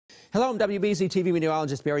Hello, I'm wbz-tv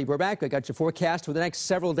meteorologist Barry Burbank. I got your forecast for the next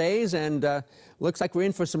several days, and looks like we're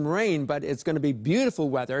in for some rain, but it's going to be beautiful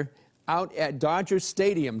weather out at Dodger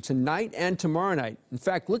Stadium tonight and tomorrow night. In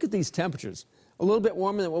fact, look at these temperatures. A little bit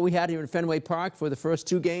warmer than what we had here in Fenway Park for the first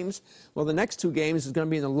two games. Well, the next two games is going to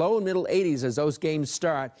be in the low and middle 80s as those games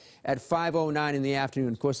start at 5:09 in the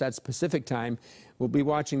afternoon. Of course, that's Pacific time. We'll be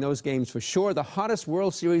watching those games for sure. The hottest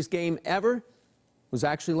World Series game ever was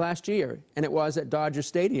actually last year, and it was at Dodger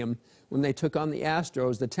Stadium when they took on the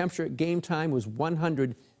Astros. The temperature at game time was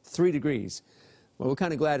 103 degrees. Well, we're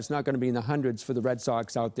kind of glad it's not going to be in the hundreds for the Red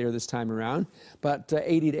Sox out there this time around, but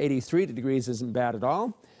 80 to 83 degrees isn't bad at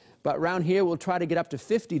all. But around here, we'll try to get up to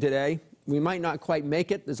 50 today. We might not quite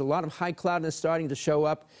make it. There's a lot of high cloudiness starting to show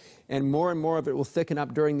up, and more of it will thicken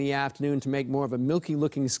up during the afternoon to make more of a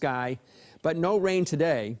milky-looking sky. But no rain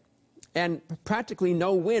today. And practically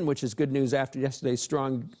no wind, which is good news after yesterday's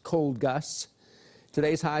strong cold gusts.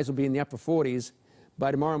 Today's highs will be in the upper 40s.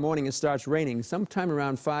 By tomorrow morning, it starts raining sometime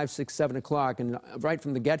around 5, 6, 7 o'clock. And right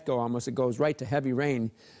from the get-go, almost, it goes right to heavy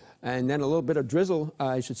rain. And then a little bit of drizzle,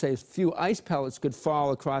 I should say, a few ice pellets could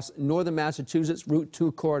fall across northern Massachusetts, Route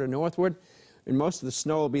 2 corridor northward. And most of the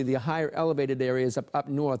snow will be the higher elevated areas up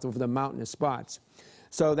north over the mountainous spots.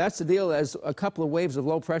 So that's the deal. As a couple of waves of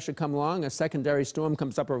low pressure come along, a secondary storm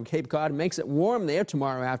comes up over Cape Cod, makes it warm there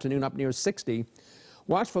tomorrow afternoon up near 60.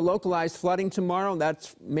 Watch for localized flooding tomorrow.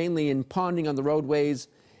 That's mainly in ponding on the roadways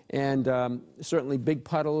and certainly big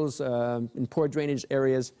puddles in poor drainage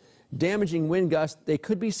areas. Damaging wind gusts, they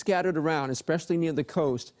could be scattered around, especially near the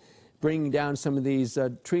coast, bringing down some of these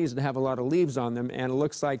trees that have a lot of leaves on them, and it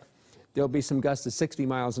looks like there'll be some gusts of 60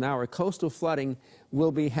 miles an hour. Coastal flooding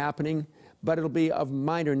will be happening, but it'll be of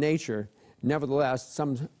minor nature. Nevertheless,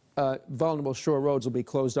 some vulnerable shore roads will be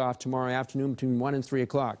closed off tomorrow afternoon between 1 and 3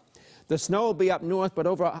 o'clock. The snow will be up north, but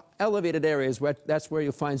over elevated areas, that's where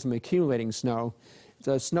you'll find some accumulating snow.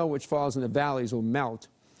 The snow which falls in the valleys will melt.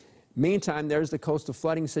 Meantime, there's the coastal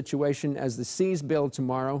flooding situation as the seas build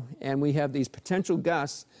tomorrow, and we have these potential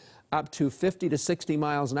gusts up to 50 to 60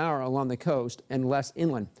 miles an hour along the coast and less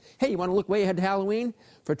inland. Hey, you want to look way ahead to Halloween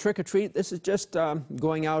for trick-or-treat? This is just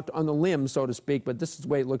going out on the limb, so to speak, but this is the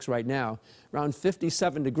way it looks right now. Around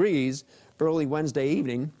 57 degrees early Wednesday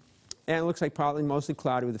evening, and it looks like probably mostly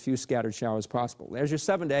cloudy with a few scattered showers possible. There's your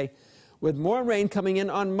 7-day with more rain coming in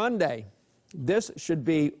on Monday. This should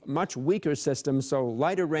be much weaker system, so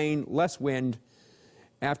lighter rain, less wind,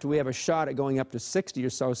 after we have a shot at going up to 60 or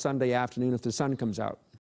so Sunday afternoon if the sun comes out.